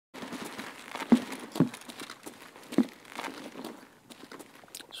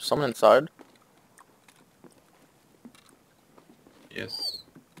someone inside? Yes.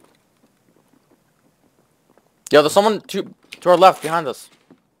 Yo, there's someone to our left, behind us.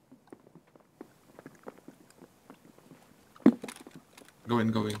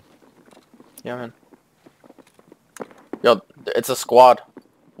 Going. Yeah, man. Yo, it's a squad.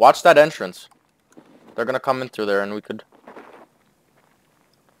 Watch that entrance. They're gonna come in through there, and we could...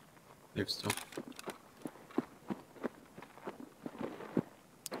 They've stopped.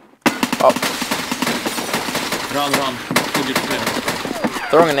 Oh. Run. Who gets there?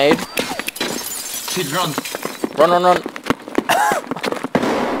 Throwing a nade. Shit, run! Run.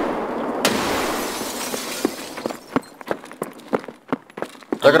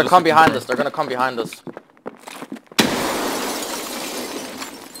 They're gonna come behind us.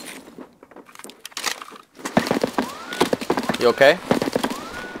 You okay?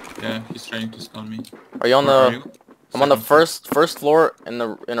 Yeah, he's trying to stun me. Are you on Where the... are you? I'm on the first floor in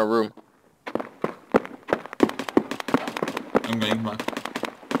a room. I'm going back.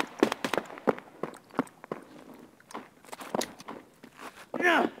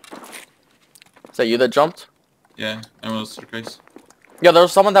 Is that you that jumped? Yeah, I'm on the staircase. Yeah, there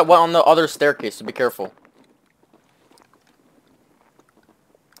was someone that went on the other staircase, so be careful.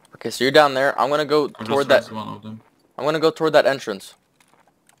 Okay, so you're down there. I'm gonna go toward that... One of them. I'm gonna go toward that entrance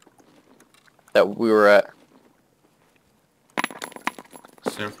that we were at.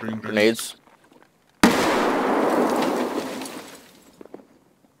 Surfing Grenades.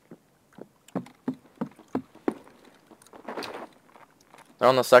 They're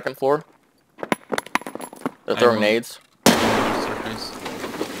on the second floor. They're throwing nades.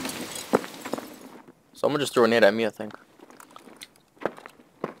 Someone just threw a nade at me, I think.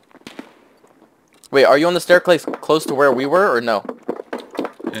 Wait, are you on the staircase close to where we were, or no?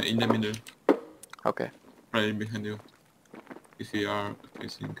 Yeah, in the middle. Okay. Right behind you. If you are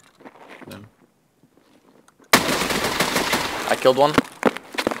facing them. I killed one.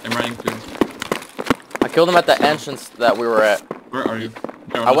 I'm running too. I killed him at the entrance that we were at. Where are you?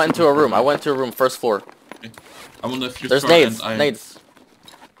 I went into a room. First floor. Okay. I'm on the first There's floor. nades. Nades.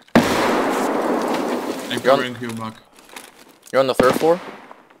 I'm covering you back. You're on the third floor?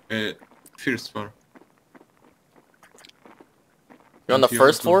 First floor. You're on the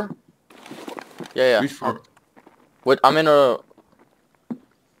first floor? Yeah. Which floor? What? I'm in a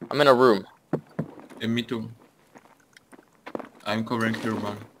room. Me too. I'm covering your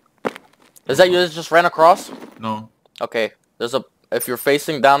back. Is that you that just ran across? No. Okay. If you're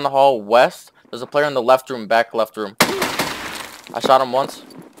facing down the hall west, there's a player in the left room, back left room. I shot him once.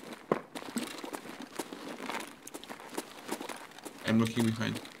 I'm looking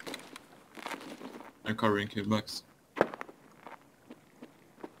behind. I'm covering your backs.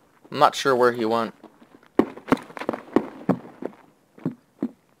 I'm not sure where he went.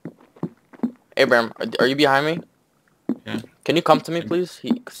 Abraham, are you behind me? Yeah. Can you come to me, please?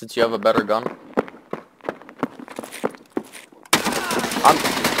 Since you have a better gun.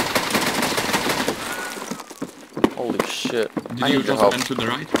 Holy shit. Did I you need your just help. went to the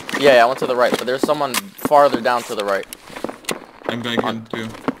right? Yeah, I went to the right, but there's someone farther down to the right. I'm going in too.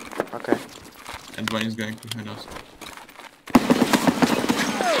 Okay. And one is going behind us.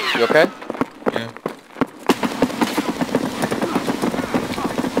 You okay? Yeah.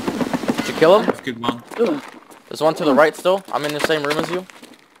 Did you kill him? I've killed one. There's one to the right still. I'm in the same room as you.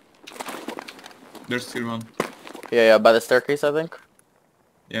 There's still one. Yeah, by the staircase, I think.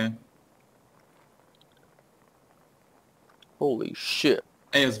 Yeah. Holy shit.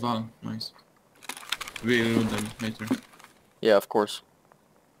 AS1, nice. We'll loot them later. Yeah, of course.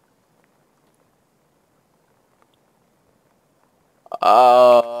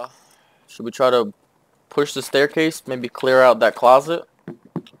 Should we try to push the staircase? Maybe clear out that closet?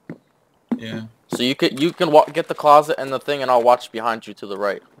 Yeah. So you can get the closet and the thing, and I'll watch behind you to the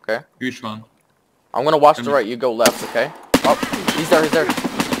right. Okay? Which one? I'm gonna watch the right. You go left. Okay? Oh, he's there.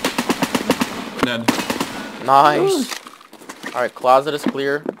 Dead. Nice. All right, closet is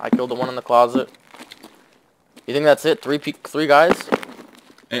clear. I killed the one in the closet. You think that's it? Three guys?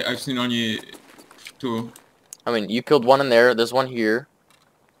 I've seen only two. I mean, you killed one in there. There's one here.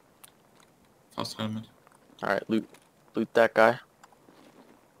 Fast helmet. All right, loot that guy.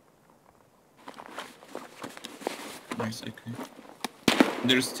 Nice, okay.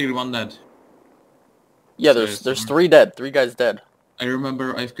 There's still one dead. Yeah, there's 3 dead. 3 guys dead. I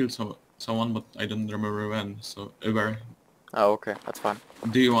remember I've killed someone, but I don't remember when. So where? Oh, okay, that's fine.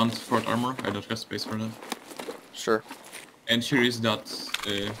 Do you want 4th armor? I don't have space for that. Sure. And here is that.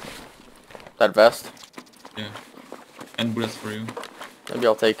 That vest. Yeah. And bullets for you. Maybe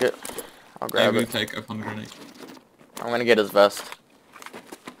I'll take it. I'll grab it. I will take a fun grenade. I'm gonna get his vest.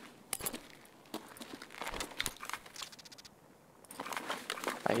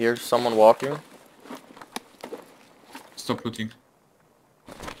 I hear someone walking. Stop looting.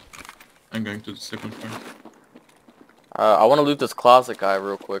 I'm going to the second floor. I want to loot this closet guy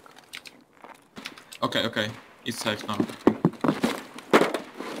real quick. Okay, okay. It's safe now.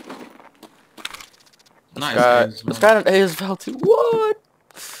 Nice. This guy had an ASVAL too. What?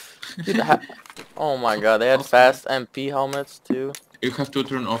 Dude, oh my god, they had fast MP helmets too. You have to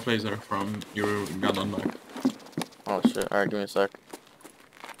turn off laser from your gun on back. Oh shit, alright, give me a sec.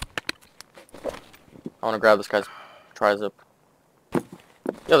 I want to grab this guy's tri-zip.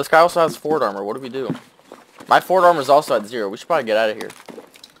 Yo, this guy also has Ford armor. What do we do? My Ford armor is also at 0. We should probably get out of here.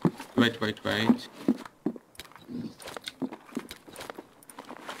 Wait.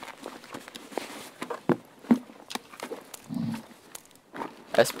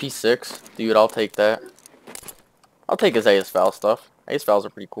 SP6, dude, I'll take that. I'll take his ASVAL stuff. ASVALs are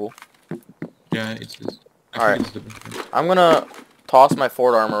pretty cool. Yeah, it's this. Alright, I'm gonna toss my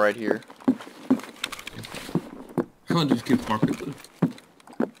Ford armor right here. Come on, just keep more people.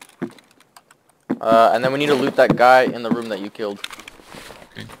 And then we need to loot that guy in the room that you killed.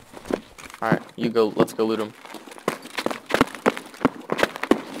 Okay. Alright, you go, let's go loot him.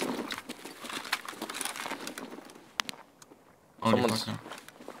 Someone's...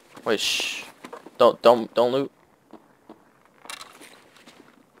 Wait, shh. Don't loot.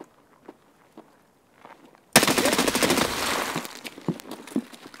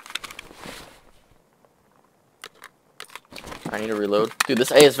 I need to reload. Dude, this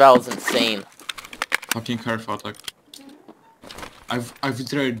ASVAL is insane. Fucking careful attack. I've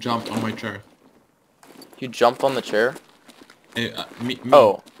literally jumped on my chair. You jumped on the chair? Me.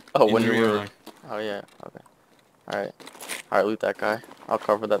 Oh, when you were... Life. Oh yeah, okay. Alright, loot that guy. I'll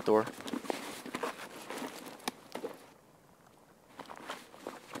cover that door.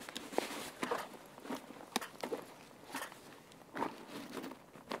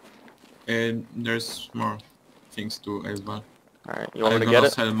 And there's more things to as well. Alright, you want me to get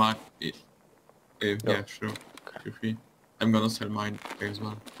it? Sell my... yeah, sure. Okay. Feel free. I'm gonna sell mine as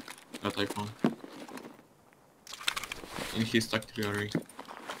well. That I found. In his artillery.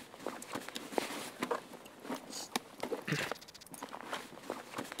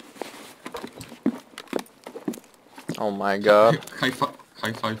 Oh my god. High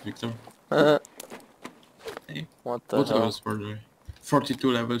five, Victor. Hey, What the what hell? levels were there?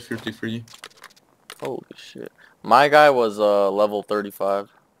 42 level, 33. Holy shit. My guy was level 35.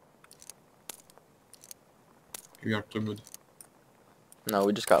 We are too good. No,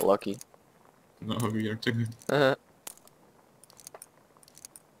 we just got lucky. No, we are too good.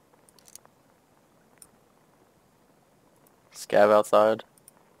 Scav outside.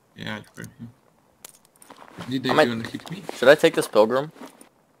 Yeah, it's very good. Did they even hit me? Should I take this pilgrim?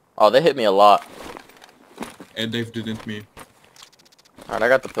 Oh, they hit me a lot. And they didn't me. Alright, I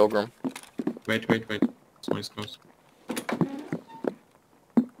got the pilgrim. Wait. Someone's close.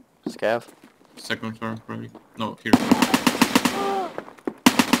 Scav. Second floor, probably. No, here.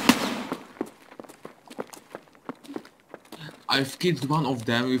 I've killed one of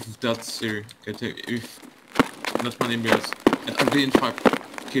them with that series. With that many builds. And I didn't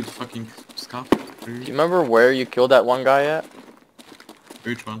kill fucking Scav. Do you remember where you killed that one guy at?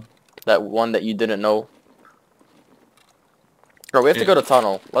 Which one? That one that you didn't know. Bro, we have to go to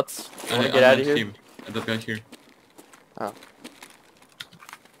tunnel. Let's get out of here. That guy here. Oh.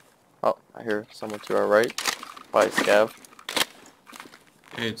 Oh, I hear someone to our right. By Scav.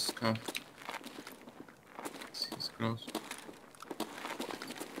 Hey, it's Scav. He's close.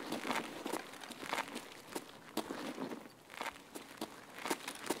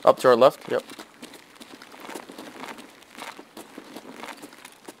 Up to our left, yep.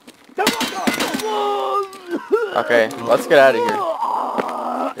 Okay, let's get out of here.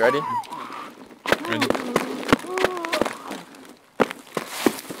 You ready? Ready.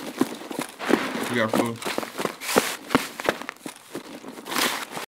 We are full.